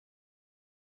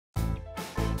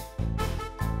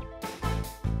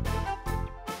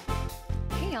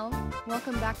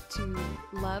Welcome back to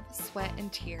Love, Sweat,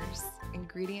 and Tears,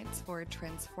 Ingredients for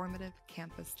Transformative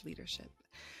Campus Leadership.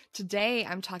 Today,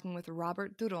 I'm talking with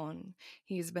Robert Duron.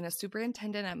 He's been a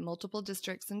superintendent at multiple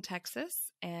districts in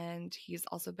Texas, and he's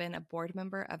also been a board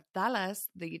member of TALAS,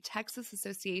 the Texas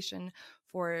Association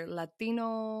for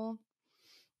Latino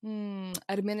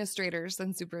administrators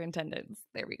and superintendents.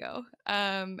 There we go.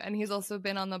 And he's also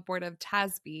been on the board of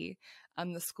TASB,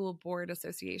 the School Board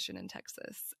Association in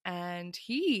Texas. And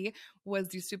he was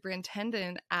the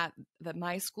superintendent at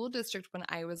my school district when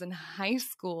I was in high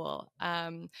school.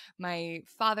 My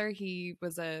father, he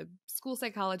was a school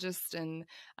psychologist, and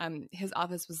his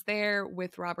office was there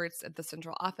with Robert's at the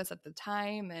central office at the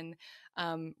time. And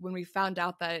when we found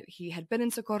out that he had been in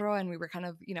Socorro, and we were kind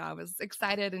of, I was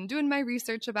excited and doing my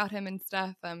research about him and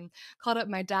stuff, called up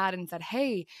my dad and said,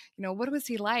 hey, what was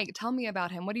he like? Tell me about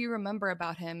him. What do you remember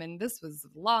about him? And this was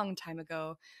a long time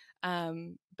ago.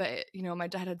 But my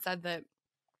dad had said that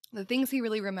the things he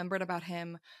really remembered about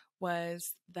him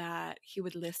was that he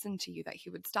would listen to you, that he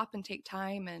would stop and take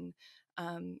time and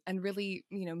really,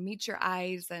 meet your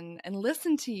eyes and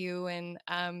listen to you. And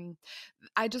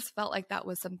I just felt like that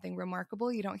was something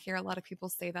remarkable. You don't hear a lot of people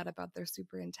say that about their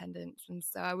superintendents. And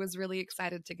so I was really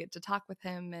excited to get to talk with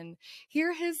him and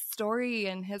hear his story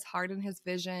and his heart and his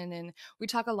vision. And we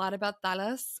talk a lot about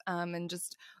TALAS and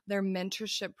just their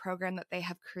mentorship program that they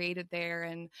have created there,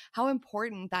 and how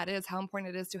important that is, how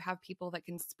important it is to have people that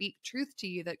can speak truth to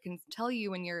you, that can tell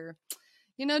you when you're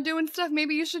doing stuff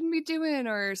maybe you shouldn't be doing,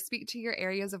 or speak to your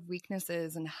areas of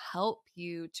weaknesses and help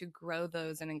you to grow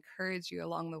those and encourage you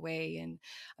along the way. And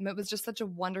it was just such a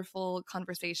wonderful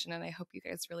conversation, and I hope you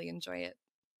guys really enjoy it.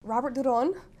 Robert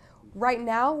Duron, right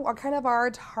now, our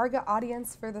target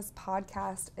audience for this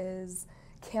podcast is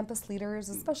campus leaders,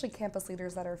 especially campus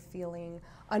leaders that are feeling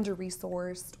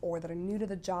under-resourced or that are new to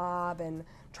the job and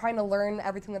trying to learn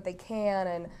everything that they can,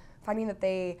 and finding that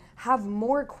they have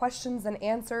more questions than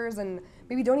answers and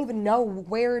maybe don't even know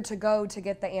where to go to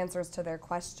get the answers to their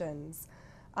questions.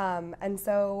 And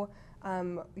so,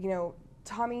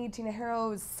 Tommy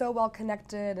Tinajero is so well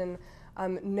connected and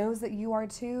knows that you are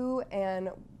too,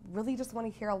 and really just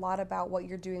want to hear a lot about what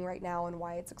you're doing right now and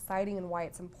why it's exciting and why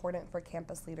it's important for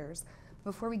campus leaders.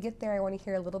 Before we get there, I want to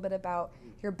hear a little bit about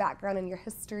your background and your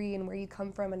history and where you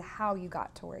come from and how you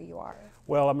got to where you are.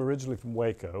 Well, I'm originally from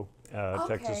Waco,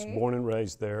 Texas, born and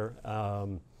raised there,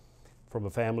 from a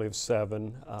family of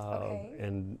 7,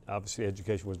 and obviously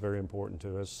education was very important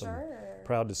to us. Sure. I'm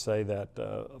proud to say that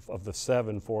of the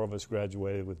 7, 4 of us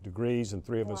graduated with degrees and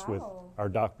 3 of us with our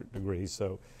doctorate degrees.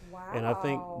 So, and I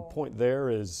think the point there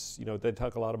is, they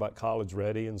talk a lot about college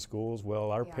ready in schools.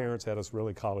 Well, our parents had us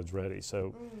really college ready.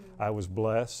 So I was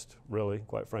blessed, really,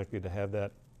 quite frankly, to have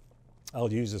that.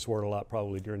 I'll use this word a lot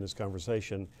probably during this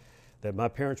conversation, that my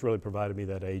parents really provided me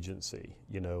that agency.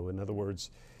 In other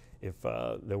words, if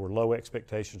there were low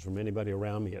expectations from anybody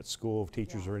around me at school,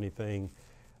 teachers or anything,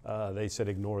 they said,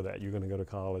 ignore that, you're going to go to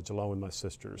college, along with my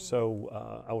sisters.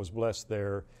 So I was blessed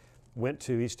there. Went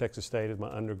to East Texas State as my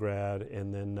undergrad,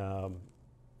 and then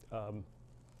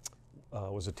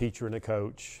was a teacher and a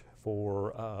coach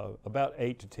for about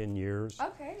 8 to 10 years.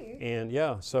 Okay.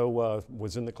 And so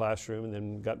was in the classroom and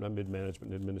then got my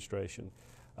mid-management and administration.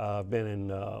 Been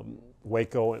in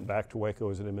Waco, went back to Waco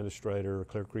as an administrator,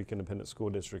 Clear Creek Independent School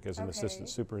District as an assistant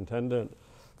superintendent.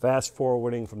 Fast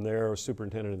forwarding from there, I was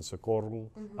superintendent in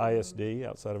Socorro ISD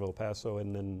outside of El Paso,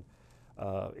 and then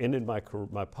ended my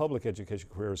public education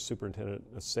career as superintendent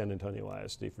of San Antonio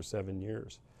ISD for 7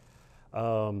 years.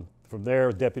 From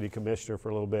there, deputy commissioner for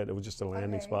a little bit. It was just a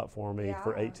landing spot for me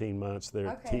for 18 months there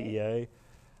at TEA.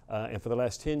 And for the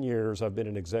last 10 years, I've been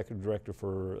an executive director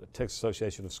for Texas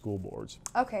Association of School Boards.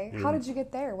 Okay, how did you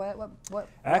get there? What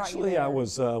Actually, brought you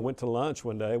there? I went to lunch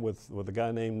one day with a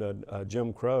guy named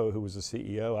Jim Crow, who was the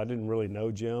CEO. I didn't really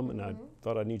know Jim, and I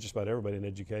thought I knew just about everybody in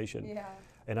education. Yeah.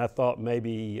 And I thought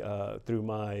maybe through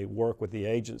my work with the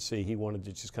agency, he wanted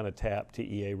to just kind of tap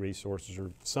TEA resources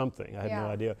or something. I had no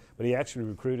idea. But he actually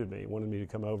recruited me, wanted me to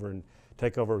come over and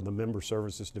take over the Member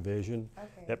Services Division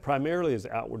that primarily is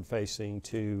outward facing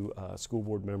to school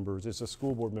board members. It's a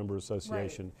school board member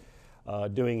association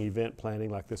doing event planning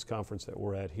like this conference that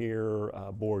we're at here,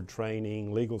 board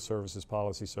training, legal services,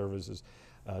 policy services,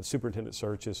 superintendent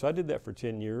searches. So I did that for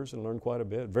 10 years and learned quite a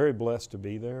bit. Very blessed to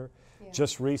be there.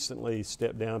 Just recently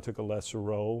stepped down, took a lesser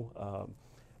role.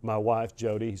 My wife,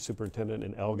 Jody, superintendent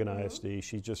in Elgin ISD,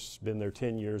 she's just been there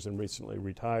 10 years and recently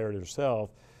retired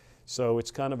herself. So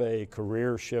it's kind of a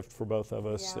career shift for both of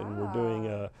us, and we're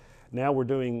doing now we're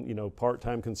doing, you know,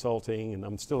 part-time consulting, and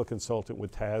I'm still a consultant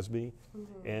with TASB,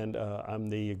 and I'm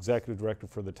the executive director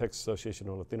for the Texas Association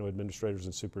of Latino Administrators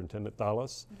and Superintendent,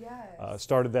 TALAS. Yes.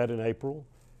 Started that in April.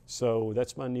 So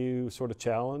that's my new sort of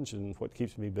challenge and what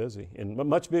keeps me busy, and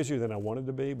much busier than I wanted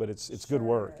to be, but it's good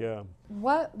work, yeah.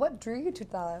 What drew you to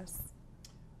TALAS?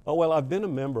 Oh, well, I've been a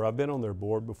member. I've been on their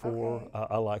board before. Okay.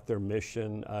 I like their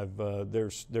mission.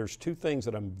 There's two things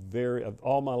that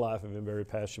all my life I've been very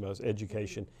passionate about: is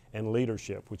education and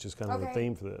leadership, which is kind of the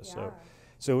theme for this. Yeah.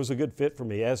 So it was a good fit for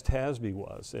me, as TASB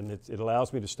was, and it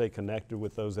allows me to stay connected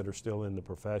with those that are still in the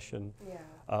profession.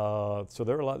 Yeah. So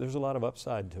there's a lot of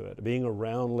upside to it, being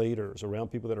around leaders, around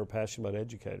people that are passionate about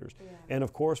educators, and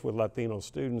of course with Latino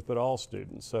students, but all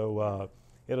students. So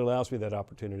it allows me that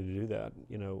opportunity to do that,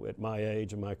 you know, at my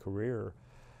age and my career.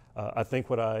 I think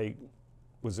what I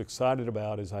was excited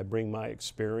about is I bring my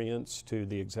experience to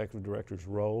the executive director's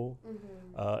role,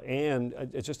 and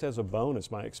it just as a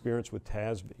bonus, my experience with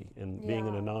TASB and being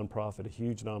in a nonprofit, a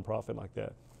huge nonprofit like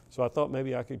that. So I thought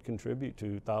maybe I could contribute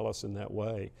to TALAS in that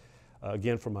way.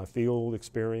 Again, from my field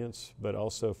experience, but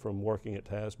also from working at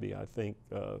TASB, I think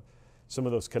some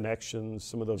of those connections,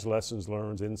 some of those lessons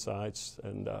learned, insights,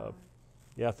 and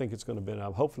yeah, I think it's going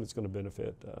to hopefully it's going to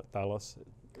benefit TALAS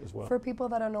as well. For people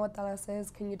that don't know what TALAS is,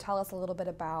 can you tell us a little bit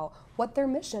about what their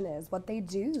mission is, what they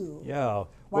do? Yeah,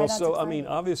 well, so I mean,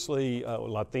 obviously,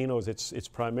 Latinos, it's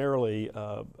primarily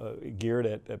geared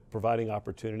at providing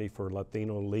opportunity for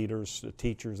Latino leaders,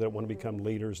 teachers that want to become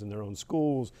leaders in their own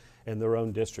schools and their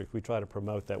own district. We try to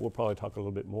promote that. We'll probably talk a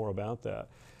little bit more about that.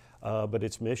 But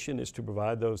its mission is to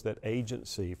provide that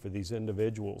agency for these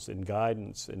individuals in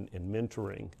guidance and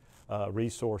mentoring.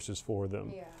 Resources for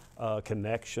them,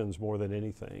 connections more than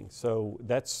anything. So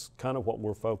that's kind of what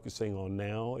we're focusing on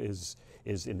now is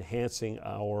enhancing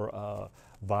our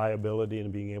viability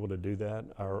and being able to do that,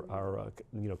 our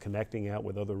you know, connecting out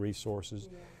with other resources.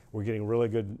 We're getting really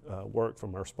good work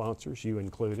from our sponsors, you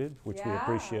included, which we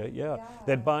appreciate,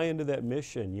 that buy into that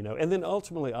mission, you know. And then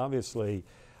ultimately, obviously,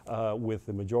 with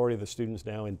the majority of the students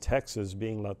now in Texas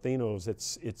being Latinos,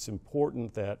 it's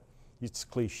important that it's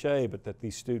cliche, but that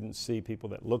these students see people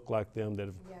that look like them, that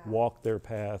have walked their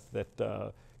path, that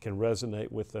can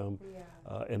resonate with them,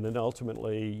 and then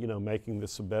ultimately, you know, making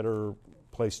this a better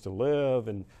place to live.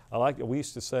 And we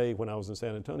used to say when I was in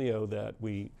San Antonio that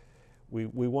we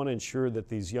want to ensure that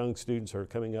these young students are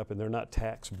coming up and they're not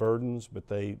tax burdens, but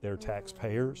they're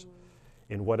taxpayers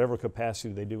in whatever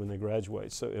capacity they do when they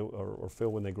graduate, or feel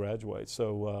when they graduate.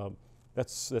 So.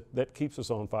 That keeps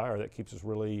us on fire. That keeps us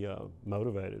really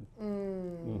motivated.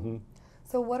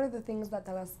 So what are the things that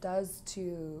TALAS does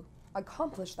to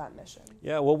accomplish that mission?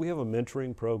 Yeah, well, we have a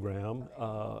mentoring program,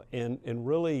 and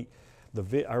really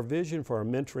our vision for our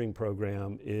mentoring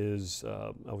program is,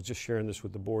 I was just sharing this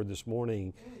with the board this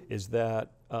morning, is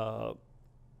that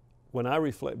when I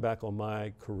reflect back on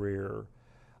my career,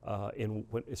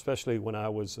 especially when I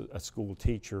was a school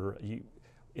teacher,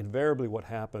 invariably what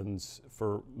happens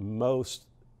for most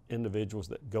individuals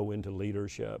that go into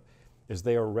leadership is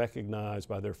they are recognized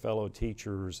by their fellow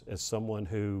teachers as someone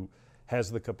who has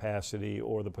the capacity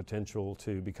or the potential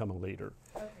to become a leader.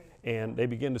 And they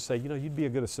begin to say, you know, you'd be a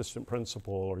good assistant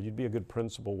principal, or you'd be a good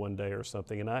principal one day or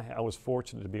something. And I was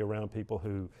fortunate to be around people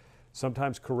who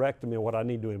sometimes corrected me on what I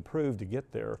need to improve to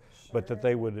get there, but that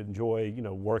they would enjoy, you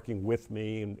know, working with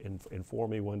me and for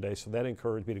me one day. So that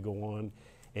encouraged me to go on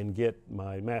and get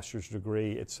my master's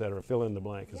degree, et cetera, fill in the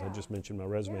blank, as I just mentioned my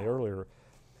resume earlier.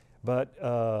 But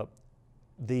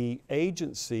the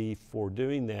agency for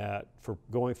doing that, for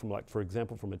going from, like, for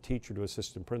example, from a teacher to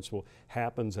assistant principal,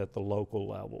 happens at the local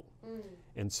level.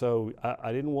 And so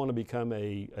I didn't want to become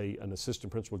an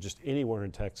assistant principal just anywhere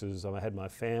in Texas. I had my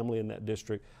family in that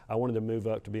district. I wanted to move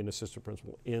up to be an assistant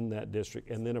principal in that district,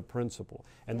 and then a principal,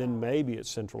 and then maybe at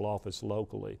central office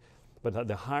locally. But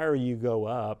the higher you go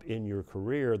up in your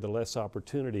career, the less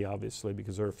opportunity, obviously,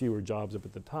 because there are fewer jobs up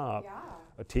at the top,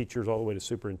 teachers all the way to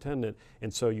superintendent,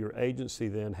 and so your agency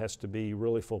then has to be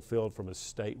really fulfilled from a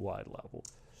statewide level,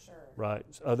 right?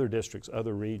 Other districts,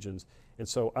 other regions. And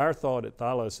so our thought at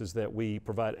TALAS is that we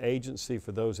provide agency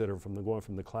for those that are going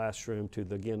from the classroom to,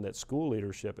 again, that school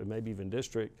leadership and maybe even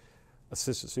district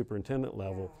assistant superintendent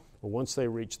level. But once they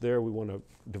reach there, we want to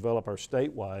develop our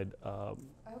statewide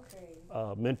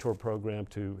mentor program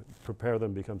to prepare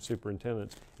them to become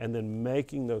superintendents, and then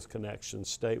making those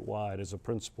connections statewide as a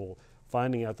principal,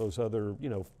 finding out those other, you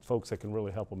know, folks that can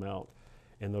really help them out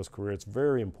in those careers. It's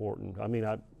very important. I mean,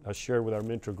 I shared with our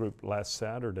mentor group last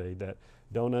Saturday that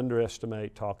don't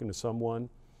underestimate talking to someone.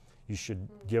 you should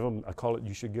give them, I call it,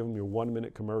 you should give them your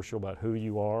 1-minute commercial about who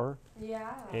you are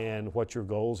and what your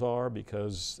goals are,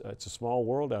 because it's a small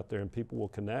world out there and people will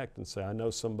connect and say, I know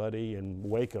somebody in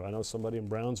Waco, I know somebody in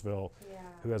Brownsville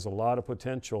who has a lot of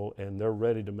potential and they're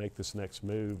ready to make this next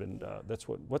move. And that's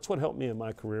what helped me in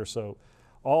my career. So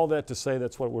all that to say,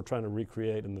 that's what we're trying to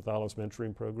recreate in the TALAS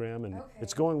mentoring program, and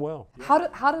it's going well.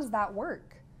 How does that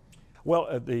work?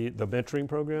 Well, the mentoring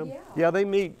program,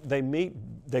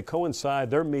 they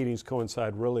coincide. Their meetings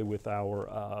coincide really with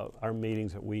our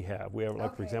meetings that we have. We have,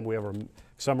 like for example, we have our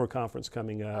summer conference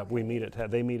coming up. We meet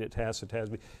at they meet at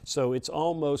TASB. So it's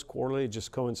almost quarterly. It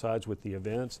just coincides with the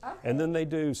events. And then they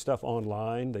do stuff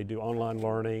online. They do online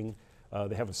learning.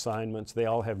 They have assignments. They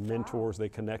all have mentors. They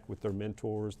connect with their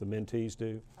mentors. The mentees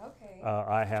do.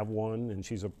 I have one, and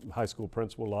she's a high school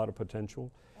principal. A lot of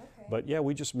potential. But yeah,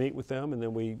 we just meet with them, and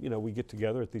then we get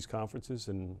together at these conferences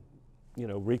and,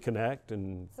 reconnect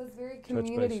and. So it's very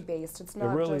community based. It's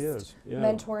not really just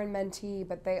mentor and mentee,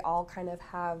 but they all kind of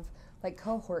have like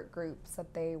cohort groups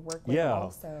that they work with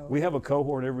also. We have a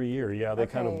cohort every year. Yeah, they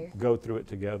kind of go through it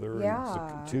together.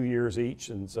 And it's 2 years each,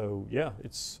 and so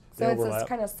it's. So it's this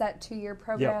kind of set 2-year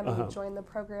program, and you join the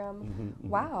program.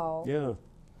 Wow. Yeah.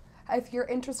 If you're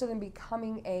interested in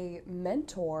becoming a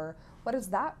mentor, what is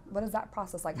that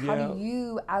process like? How do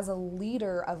you, as a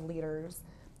leader of leaders,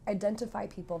 identify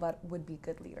people that would be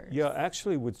good leaders? Yeah,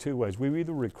 actually with 2 ways. We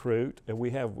either recruit, and we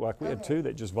have, we had 2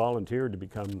 that just volunteered to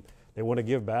become, they want to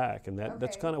give back, and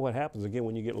that's kind of what happens. Again,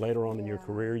 when you get later on in your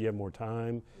career, you have more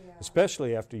time,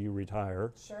 especially after you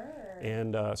retire. Sure.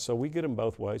 And so we get them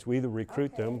both ways. We either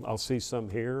recruit them, I'll see some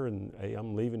here, and hey,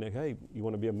 I'm leaving, hey, you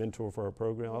want to be a mentor for our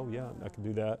program? Oh yeah, I can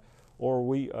do that. Or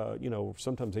we,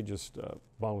 sometimes they just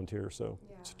volunteer, so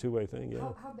it's a 2-way thing,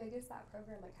 How big is that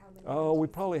program? Like how many? We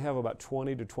probably have about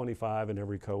 20 to 25 in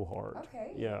every cohort.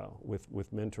 Okay. Yeah,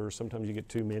 with mentors. Sometimes you get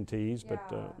 2 mentees, but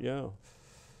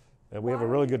And we have a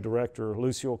really good director,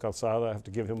 Lucio Calzada. I have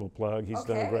to give him a plug. He's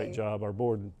done a great job. Our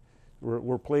board,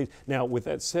 we're pleased. Now, with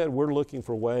that said, we're looking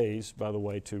for ways, by the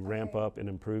way, to ramp up and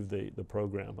improve the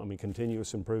program. I mean,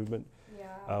 continuous improvement.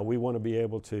 We want to be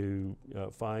able to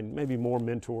find maybe more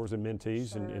mentors and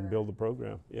mentees and build the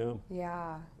program.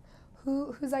 Yeah.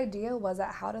 Whose idea was it?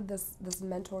 How did this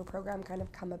mentor program kind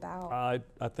of come about?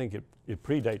 I think it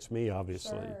predates me,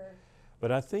 obviously.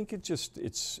 But I think it's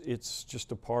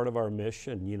just a part of our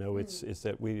mission. It's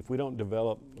that if we don't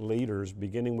develop leaders,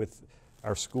 beginning with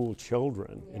our school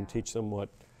children, and teach them what,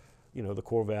 the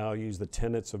core values, the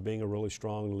tenets of being a really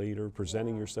strong leader,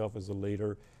 presenting yourself as a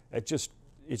leader, it's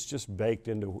just baked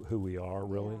into who we are,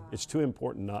 really. It's too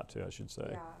important not to, I should say.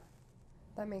 Yeah,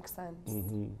 that makes sense.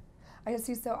 I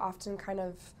see so often kind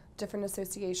of different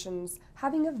associations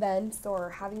having events or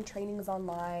having trainings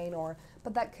online,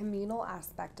 but that communal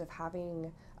aspect of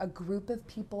having a group of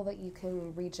people that you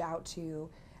can reach out to,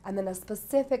 and then a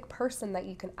specific person that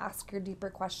you can ask your deeper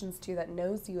questions to that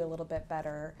knows you a little bit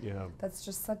better. That's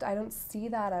just I don't see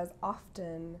that as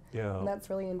often, and that's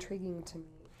really intriguing to me.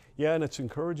 Yeah, and it's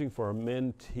encouraging for our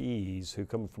mentees who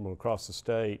come from across the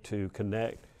state to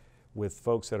connect with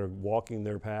folks that are walking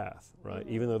their path, right?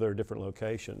 Even though they're different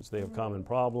locations, they have common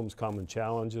problems, common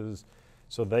challenges,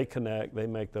 so they connect, they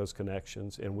make those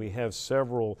connections, and we have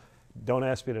several, don't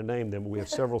ask me to name them, but we have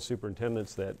several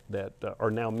superintendents that are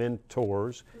now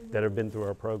mentors that have been through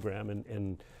our program,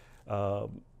 and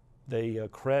they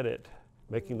credit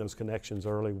making those connections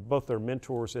early, both their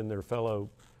mentors and their fellow,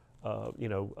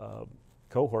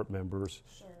 cohort members,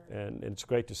 and it's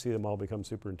great to see them all become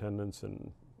superintendents,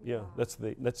 and that's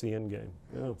the end game.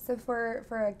 So for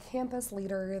a campus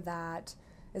leader that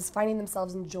is finding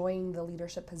themselves enjoying the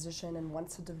leadership position and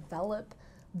wants to develop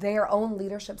their own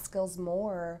leadership skills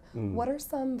more, what are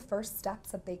some first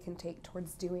steps that they can take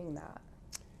towards doing that?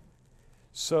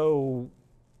 So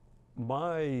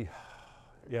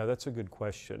that's a good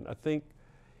question. I think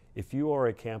if you are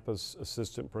a campus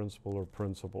assistant principal or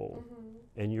principal,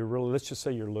 and you're really, let's just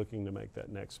say you're looking to make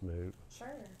that next move.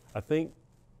 I think,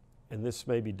 and this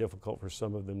may be difficult for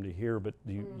some of them to hear, but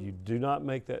you do not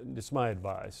make that, it's my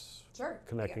advice,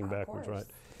 connecting backwards, right,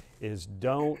 is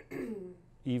don't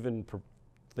even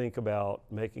think about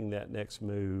making that next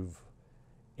move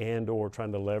and or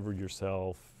trying to leverage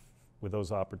yourself with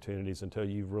those opportunities until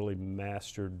you've really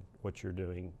mastered what you're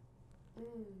doing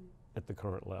at the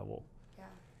current level.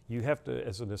 You have to,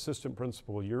 as an assistant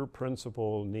principal, your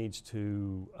principal needs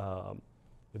to,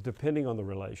 depending on the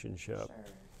relationship,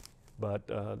 But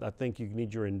I think you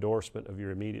need your endorsement of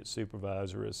your immediate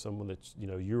supervisor as someone that's,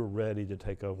 you're ready to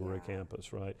take over a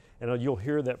campus, right? And you'll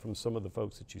hear that from some of the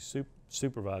folks that you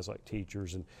supervise, like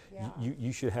teachers, and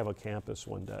you should have a campus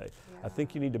one day. I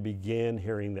think you need to begin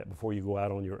hearing that before you go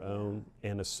out on your own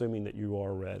and assuming that you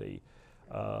are ready.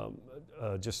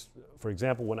 Just for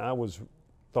example, when I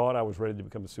thought I was ready to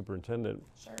become a superintendent,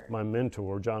 my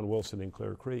mentor, John Wilson in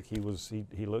Clear Creek, he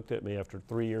looked at me after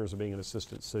 3 years of being an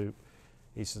assistant sup.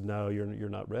 He said, no, you're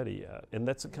not ready yet. And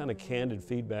that's the kind of candid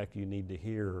feedback you need to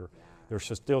hear. There's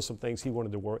still some things he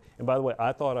wanted to work. And by the way,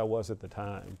 I thought I was at the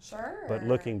time. But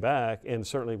looking back, and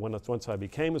certainly once I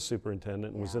became a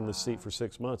superintendent and was in the seat for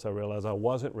 6 months, I realized I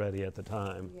wasn't ready at the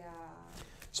time.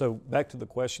 So back to the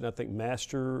question, I think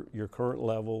master your current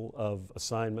level of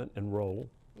assignment and role.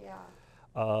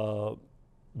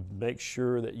 Make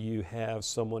sure that you have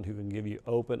someone who can give you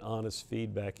open, honest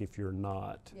feedback if you're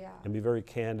not, and be very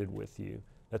candid with you.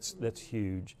 That's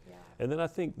huge. And then I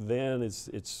think then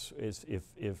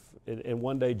and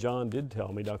one day John did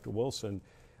tell me, Dr. Wilson,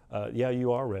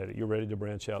 you are ready. You're ready to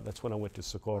branch out. That's when I went to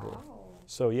Socorro.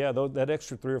 So that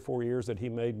extra 3 or 4 years that he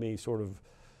made me sort of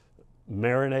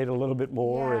marinate a little bit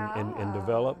more and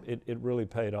develop, it really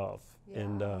paid off.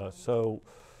 And so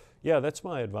that's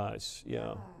my advice.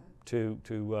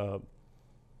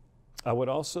 I would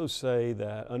also say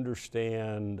that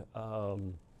understand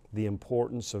the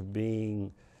importance of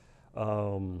being,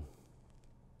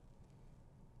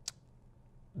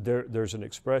 there's an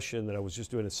expression that I was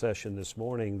just doing a session this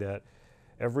morning that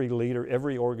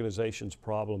every organization's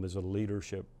problem is a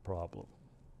leadership problem,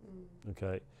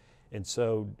 okay? And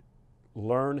so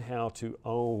learn how to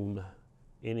own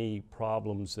any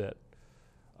problems that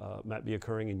might be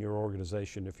occurring in your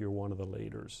organization if you're one of the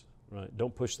leaders. Right?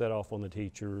 Don't push that off on the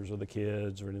teachers or the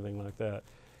kids or anything like that.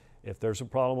 If there's a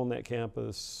problem on that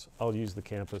campus, I'll use the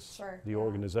campus, the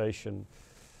organization,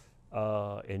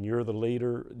 and you're the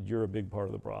leader, you're a big part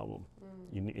of the problem.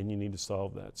 And you need to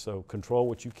solve that. So control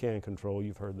what you can control.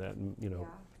 You've heard that,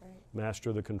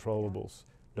 master the controllables.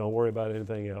 Don't worry about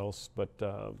anything else, but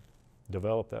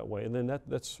develop that way. And then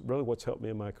that's really what's helped me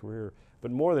in my career. But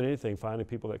more than anything, finding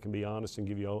people that can be honest and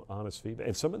give you honest feedback.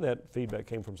 And some of that feedback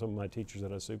came from some of my teachers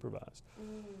that I supervised.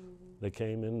 They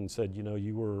came in and said,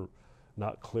 you were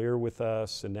not clear with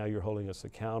us, and now you're holding us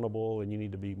accountable, and you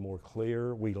need to be more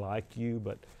clear. We like you,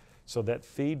 but so that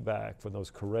feedback from those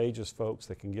courageous folks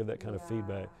that can give that kind of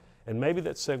feedback. And maybe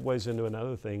that segues into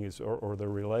another thing, or they're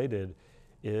related,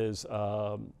 is,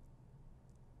 and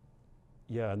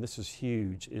this is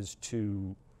huge, is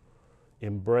to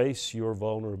embrace your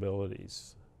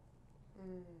vulnerabilities,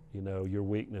 your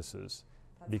weaknesses,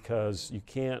 because you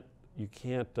can't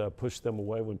push them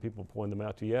away when people point them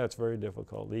out to you. It's very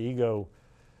difficult. The ego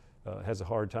has a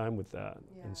hard time with that.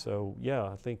 And so,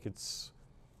 I think it's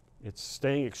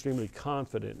staying extremely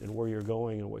confident in where you're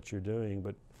going and what you're doing,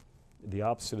 but the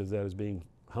opposite of that is being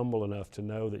humble enough to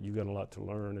know that you've got a lot to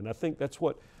learn. And I think that's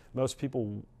what most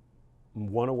people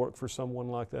want to work for someone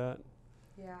like that.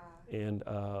 And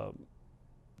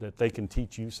that they can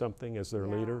teach you something as their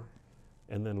leader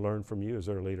and then learn from you as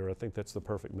their leader. I think that's the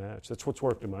perfect match. That's what's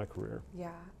worked in my career.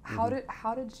 How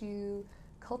did you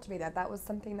cultivate that? That was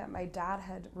something that my dad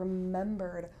had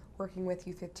remembered working with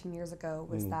you 15 years ago,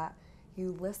 was that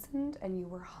you listened and you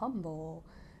were humble.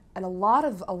 And a lot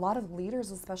of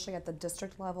leaders, especially at the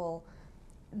district level,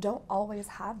 don't always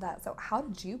have that. So how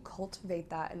did you cultivate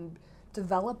that and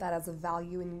develop that as a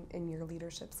value in your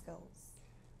leadership skills?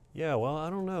 Yeah, well, I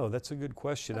don't know. That's a good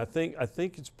question. I think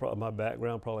it's my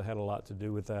background probably had a lot to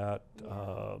do with that.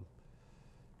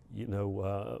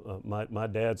 My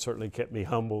dad certainly kept me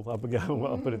humble. I'll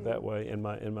put it that way. And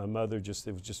my mother it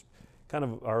was just kind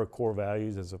of our core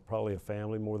values as probably a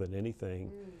family more than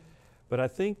anything. But I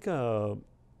think,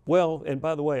 and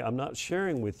by the way, I'm not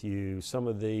sharing with you some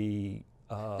of the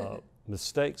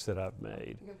mistakes that I've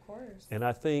made. Of course. And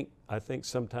I think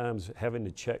sometimes having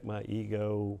to check my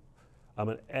ego. I'm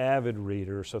an avid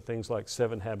reader, so things like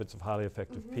 7 Habits of Highly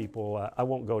Effective People, I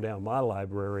won't go down my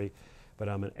library, but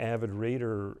I'm an avid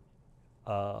reader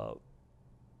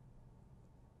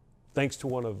thanks to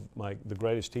one of the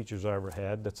greatest teachers I ever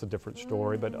had. That's a different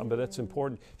story, but that's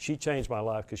important. She changed my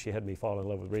life because she had me fall in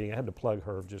love with reading. I had to plug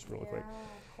her just really quick.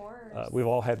 Of course. We've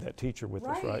all had that teacher with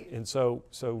us, right? And so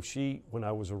she, when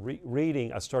I was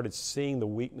reading, I started seeing the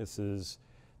weaknesses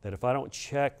that if I don't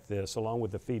check this, along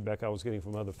with the feedback I was getting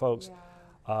from other folks,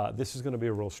 this is going to be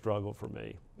a real struggle for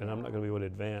me, and I'm not going to be able to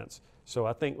advance. So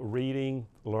I think reading,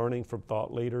 learning from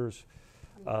thought leaders,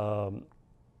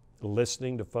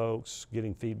 listening to folks,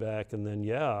 getting feedback, and then,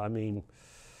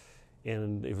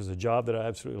 And it was a job that I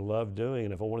absolutely loved doing,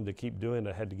 and if I wanted to keep doing it,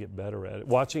 I had to get better at it.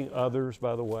 Watching others,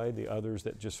 by the way, the others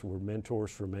that just were mentors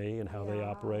for me and how they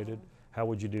operated. How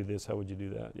would you do this? How would you do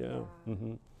that? Yeah.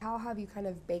 Mm-hmm. How have you kind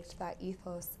of baked that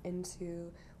ethos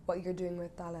into what you're doing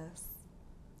with TALAS?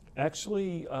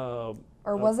 Actually, or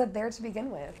was it there to begin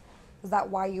with? Is that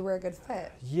why you were a good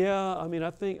fit? Yeah, I mean,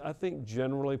 I think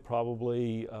generally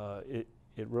probably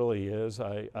it really is.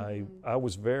 I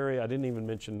was I didn't even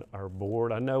mention our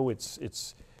board. I know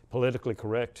it's politically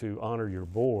correct to honor your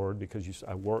board because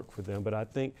I work for them, but I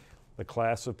think the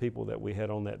class of people that we had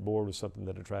on that board was something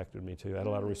that attracted me to. I had a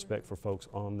lot of respect for folks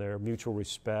on there, mutual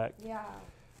respect. Yeah.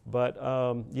 But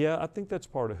yeah, I think that's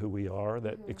part of who we are,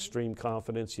 that extreme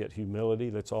confidence yet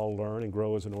humility. Let's all learn and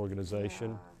grow as an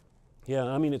organization. Yeah,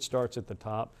 I mean, it starts at the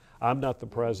top. I'm not the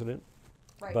president,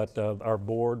 but our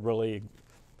board really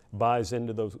buys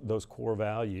into those core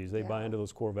values. They buy into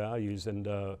those core values, and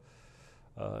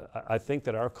I think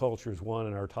that our culture is one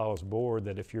in our TALAS board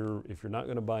that if you're not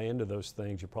going to buy into those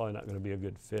things, you're probably not going to be a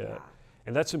good fit. Yeah.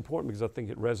 And that's important because I think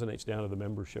it resonates down to the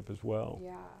membership as well.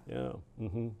 Yeah. Yeah.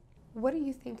 Mm-hmm. What do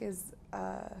you think is,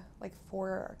 like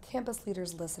for campus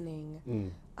leaders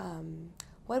listening,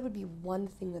 what would be one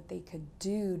thing that they could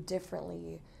do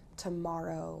differently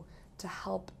tomorrow to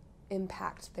help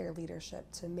impact their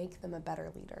leadership, to make them a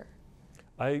better leader?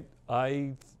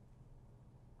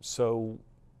 So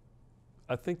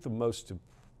I think the most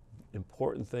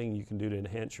important thing you can do to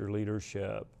enhance your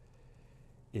leadership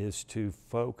is to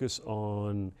focus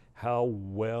on how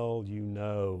well you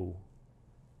know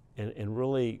and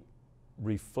really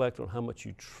reflect on how much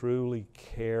you truly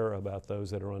care about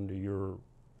those that are under your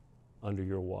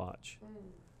watch.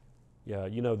 Yeah,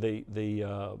 you know,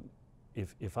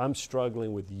 if I'm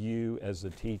struggling with you as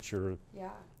a teacher,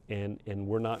 and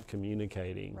we're not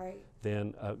communicating,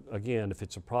 then again, if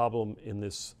it's a problem in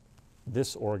this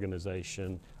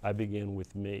organization, I begin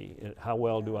with me. How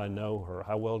well do I know her?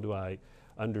 How well do I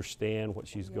understand what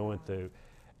she's going through?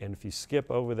 And if you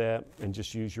skip over that and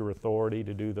just use your authority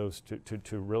to do those,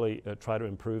 to really try to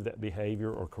improve that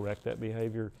behavior or correct that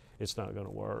behavior, it's not going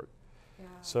to work. Yeah.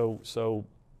 So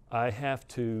I have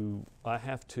to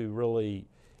really,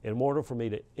 in order for me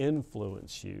to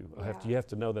influence you, you have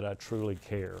to know that I truly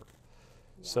care.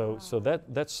 Yeah. So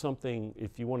that's something,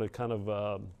 if you want to kind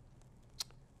of,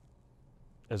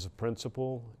 as a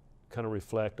principal, kind of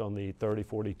reflect on the 30,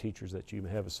 40 teachers that you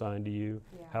have assigned to you.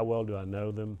 Yeah. How well do I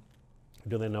know them?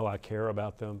 Do they know I care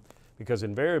about them? Because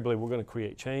invariably we're going to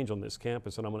create change on this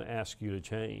campus, and I'm going to ask you to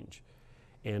change.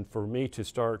 And for me to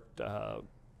start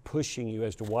pushing you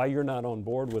as to why you're not on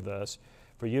board with us,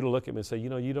 for you to look at me and say, you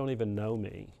know, you don't even know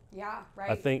me. Yeah, right.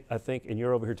 I think, and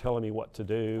you're over here telling me what to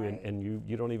do, and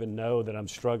you don't even know that I'm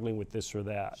struggling with this or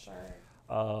that.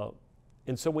 Sure.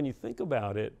 And so when you think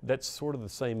about it, that's sort of the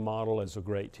same model as a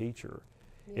great teacher.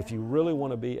 Yeah. If you really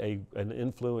want to be an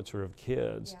influencer of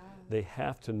kids, they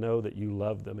have to know that you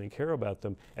love them and care about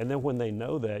them. And then when they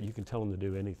know that, you can tell them to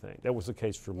do anything. That was the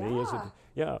case for me.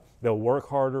 They'll work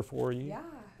harder for you,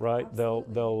 right?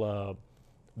 Absolutely.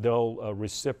 They'll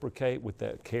reciprocate with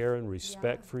that care and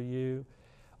respect for you.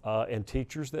 And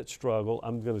teachers that struggle,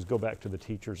 I'm going to go back to the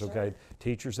teachers, okay?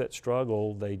 Teachers that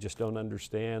struggle, they just don't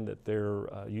understand that they're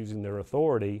using their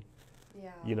authority,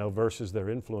 you know, versus their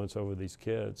influence over these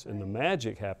kids. And the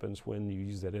magic happens when you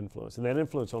use that influence. And that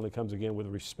influence only comes again with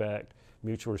respect,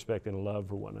 mutual respect and love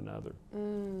for one another.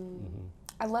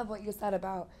 I love what you said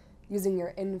about using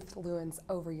your influence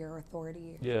over your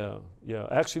authority. Yeah.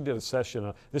 I actually did a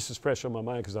session, this is fresh on my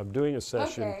mind because I'm doing a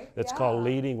session that's called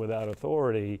Leading Without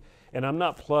Authority, and I'm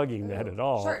not plugging that at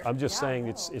all. Sure. I'm just saying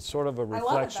it's sort of a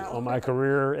reflection on my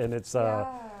career, and it's, I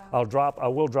will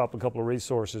drop a couple of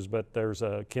resources, but there's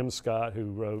Kim Scott who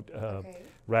wrote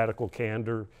Radical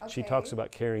Candor. She talks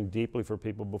about caring deeply for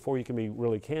people before you can be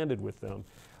really candid with them.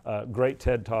 Great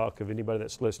TED Talk, if anybody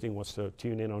that's listening wants to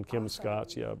tune in on Kim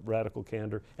Scott's, Radical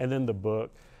Candor, and then the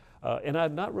book. And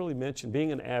I'd not really mentioned,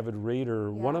 being an avid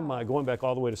reader, one of my, going back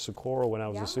all the way to Socorro when I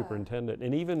was a superintendent,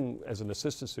 and even as an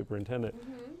assistant superintendent,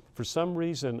 for some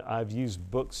reason I've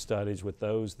used book studies with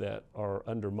those that are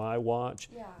under my watch,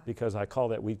 because I call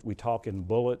that, we talk in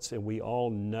bullets, and we all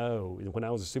know, when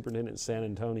I was a superintendent in San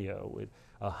Antonio with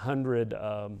 100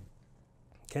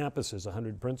 campuses,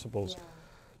 100 principals,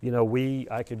 you know,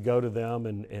 I could go to them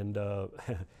and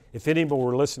if anyone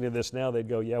were listening to this now, they'd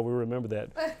go, yeah, we remember that.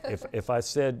 if I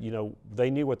said, you know, they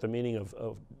knew what the meaning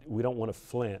of we don't want to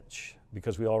flinch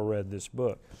because we all read this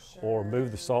book, or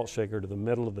move the salt shaker to the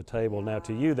middle of the table. Now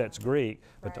to you, that's Greek,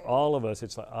 but to all of us,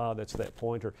 it's like, that's that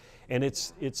pointer. And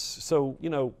it's so, you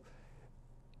know,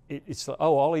 it's like,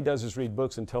 oh, all he does is read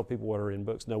books and tell people what are in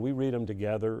books. No, we read them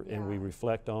together and we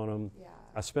reflect on them. Yeah.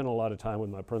 I spent a lot of time with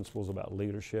my principals about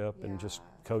leadership and just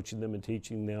coaching them and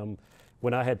teaching them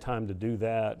when I had time to do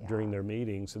that during their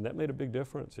meetings, and that made a big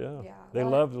difference. They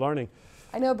loved learning.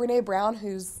 I know Brene Brown,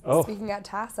 who's speaking at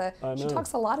TASA, she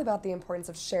talks a lot about the importance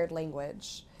of shared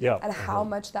language and how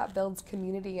much that builds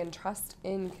community and trust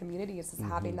in communities, is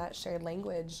having that shared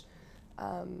language.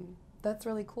 That's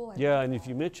really cool. And if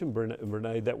you mention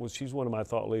Brene, she's one of my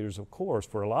thought leaders, of course,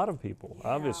 for a lot of people.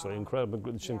 Obviously, incredible.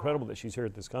 It's incredible that she's here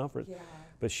at this conference.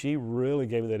 But she really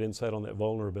gave me that insight on that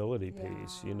vulnerability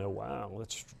piece. You know, wow,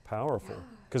 that's powerful.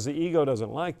 Because the ego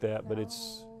doesn't like that, but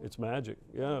it's magic.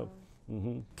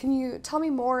 Can you tell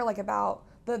me more, like, about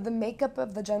the makeup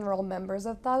of the general members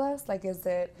of TALAS? Like, is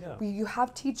it you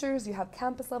have teachers, you have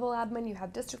campus level admin, you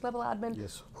have district level admin.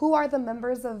 Yes. Who are the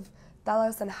members of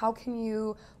TALAS, and how can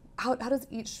you? How does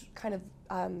each kind of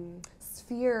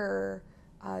sphere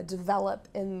develop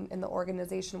in the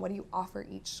organization? What do you offer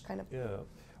each kind of?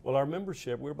 Well, our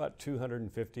membership, we're about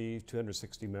 250,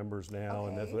 260 members now,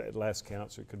 and that's at last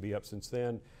count, so it could be up since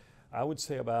then. I would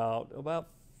say about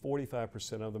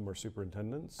 45% of them are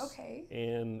superintendents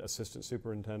and assistant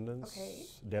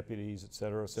superintendents, deputies, et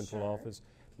cetera, central office.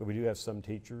 But we do have some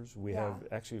teachers. We have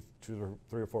actually 2 or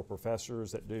 3 or 4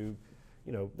 professors that do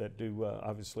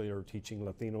obviously are teaching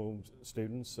Latino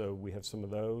students, so we have some of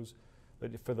those.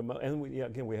 But for the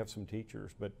again, we have some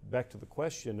teachers. But back to the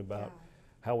question about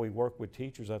how we work with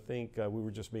teachers, I think we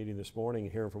were just meeting this morning,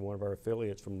 hearing from one of our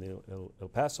affiliates from the El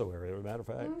Paso area, as a matter of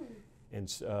fact,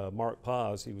 and Mark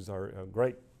Paz, he was our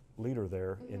great leader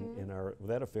there in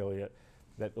that affiliate.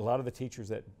 That a lot of the teachers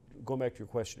that, going back to your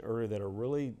question earlier, that are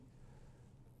really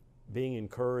being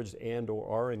encouraged and or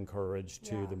are encouraged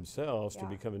to themselves to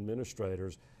become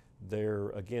administrators,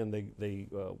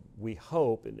 we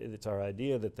hope, and it's our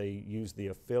idea, that they use the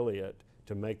affiliate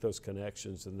to make those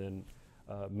connections and then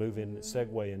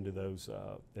segue into those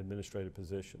administrative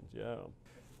positions.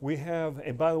 We have,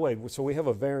 and by the way, so we have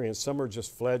a variance. Some are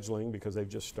just fledgling because they've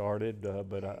just started,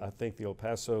 but I think the El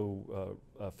Paso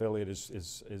affiliate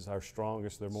is our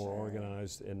strongest. They're more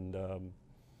organized, and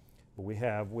we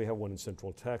have one in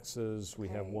Central Texas. We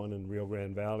have one in Rio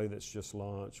Grande Valley that's just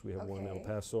launched. We have one in El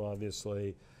Paso,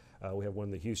 obviously. We have one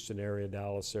in the Houston area,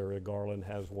 Dallas area. Garland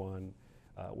has one.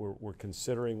 We're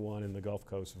considering one in the Gulf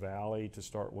Coast Valley to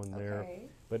start one there.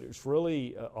 But it's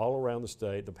really all around the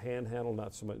state. The Panhandle,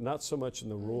 not so much in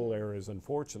the rural areas,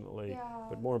 unfortunately,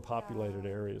 but more in populated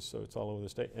areas. So it's all over the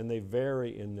state, and they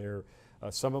vary in their.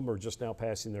 Some of them are just now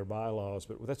passing their bylaws,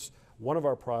 but that's one of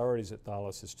our priorities at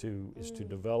TALAS is to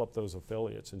develop those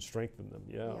affiliates and strengthen them.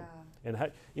 And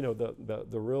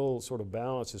the real sort of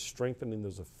balance is strengthening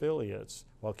those affiliates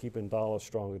while keeping TALAS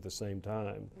strong at the same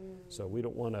time. So we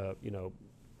don't want to,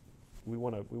 we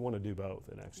want to do both,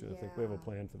 and actually I think we have a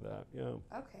plan for that.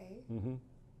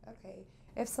 Okay.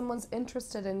 If someone's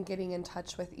interested in getting in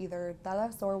touch with either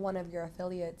TALAS or one of your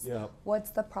affiliates, what's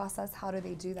the process? How do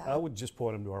they do that? I would just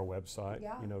point them to our website,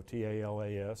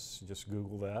 TALAS, just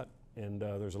Google that, and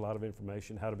there's a lot of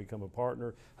information, how to become a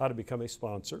partner, how to become a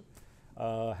sponsor,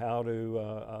 how to,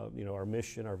 our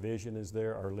mission, our vision is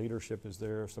there, our leadership is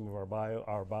there, some of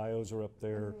our bios are up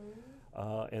there,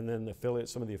 and then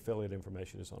some of the affiliate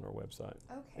information is on our website.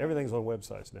 Everything's on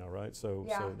websites now, right? So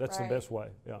that's the best way,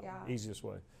 easiest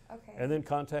way. And then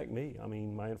contact me. I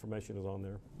mean, my information is on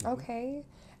there. Okay.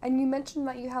 And you mentioned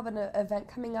that you have an event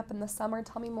coming up in the summer.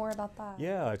 Tell me more about that.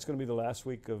 Yeah, it's going to be the last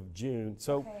week of June.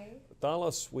 So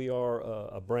TALAS, we are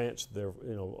a branch there,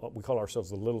 we call ourselves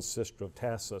the little sister of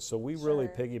TASA. So we really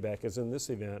piggyback, as in this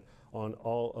event, on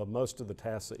most of the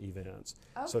TASA events.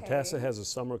 So TASA has a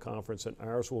summer conference, and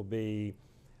ours will be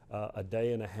a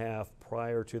day and a half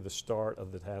prior to the start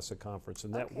of the TASA conference.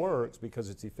 And that works because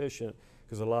it's efficient,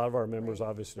 because a lot of our members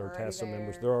obviously are TASA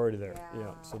members. They're already there.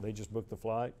 So they just book the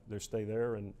flight, they stay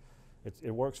there, and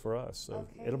it works for us. So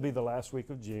it'll be the last week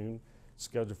of June,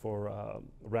 scheduled for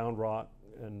Round Rock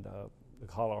and the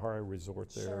Kalahari Resort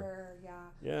there.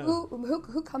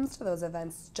 Who comes to those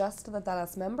events? Just the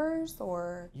TALAS members,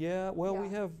 or?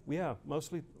 We have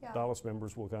mostly TALAS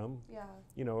members will come.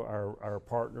 Our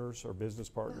partners, our business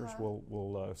partners,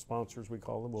 will sponsors, we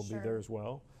call them, will be there as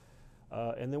well.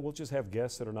 And then we'll just have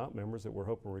guests that are not members that we're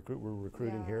hoping to recruit. We're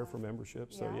recruiting here for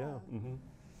membership. So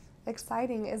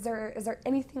Exciting. Is there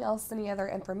anything else, any other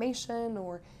information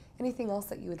or anything else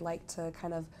that you would like to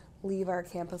kind of leave our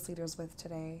campus leaders with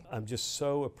today? I'm just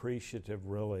so appreciative,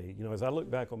 really. As I look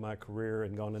back on my career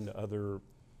and gone into other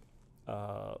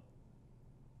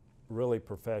really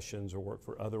professions or work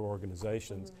for other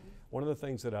organizations, one of the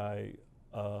things that I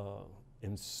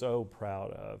am so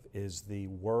proud of is the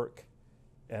work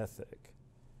ethic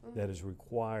that is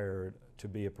required to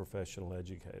be a professional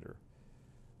educator.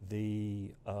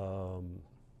 The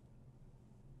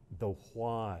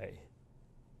why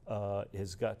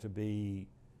has got to be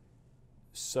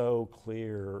so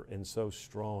clear and so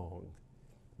strong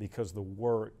because the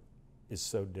work is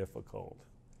so difficult.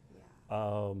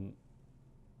 Yeah.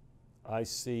 I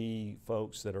see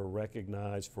folks that are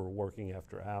recognized for working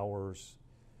after hours,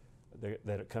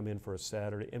 that come in for a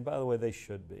Saturday, and by the way, they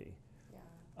should be.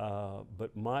 Yeah.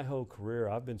 But my whole career,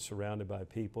 I've been surrounded by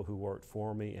people who worked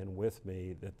for me and with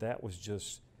me, that was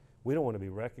just, we don't want to be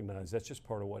recognized. That's just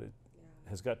part of what it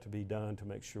has got to be done to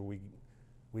make sure we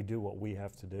do what we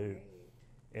have to do. Right.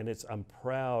 And I'm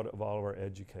proud of all of our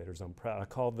educators. I'm proud. I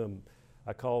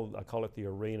call it the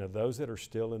arena. Those that are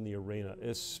still in the arena,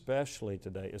 especially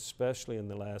today, especially in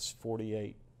the last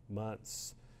 48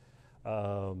 months,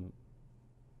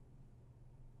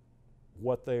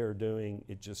 what they are doing,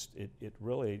 I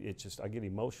get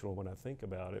emotional when I think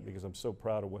about it because I'm so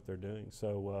proud of what they're doing.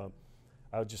 So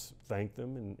I would just thank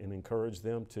them and encourage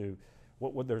them to,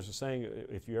 what there's a saying,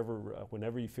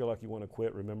 whenever you feel like you want to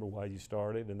quit, remember why you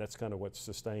started, and that's kind of what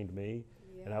sustained me.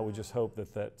 Yeah. And I would just hope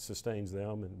that sustains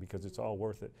them, and because it's all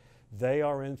worth it. They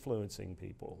are influencing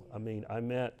people. I mean, I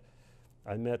met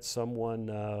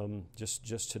someone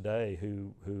just today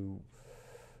who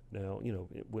now,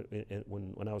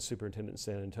 when I was superintendent in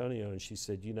San Antonio, and she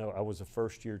said, I was a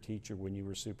first-year teacher when you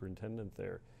were superintendent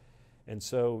there. And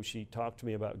so she talked to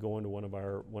me about going to one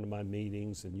of my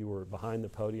meetings, and you were behind the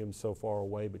podium so far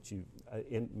away, but you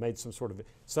made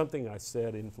something I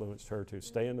said influenced her to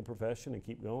stay in the profession and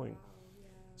keep going. Wow, yeah.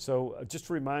 So just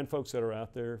to remind folks that are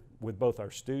out there, with both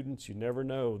our students, you never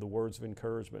know the words of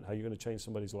encouragement, how you're going to change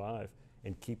somebody's life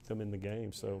and keep them in the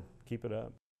game. So keep it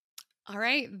up. All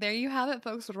right, there you have it,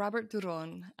 folks, with Robert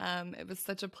Duron. It was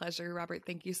such a pleasure. Robert,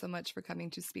 thank you so much for coming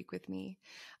to speak with me.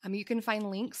 You can find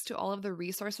links to all of the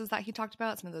resources that he talked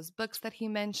about, some of those books that he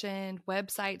mentioned,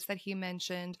 websites that he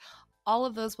mentioned. All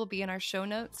of those will be in our show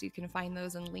notes. You can find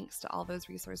those and links to all those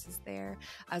resources there.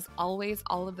 As always,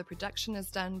 all of the production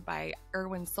is done by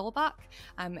Erwin Solbach,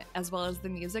 as well as the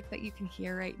music that you can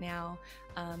hear right now.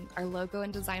 Our logo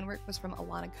and design work was from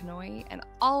Alana Kanoy, and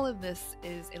all of this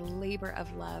is a labor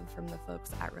of love from the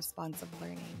folks at Responsive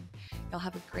Learning. Y'all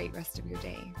have a great rest of your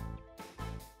day.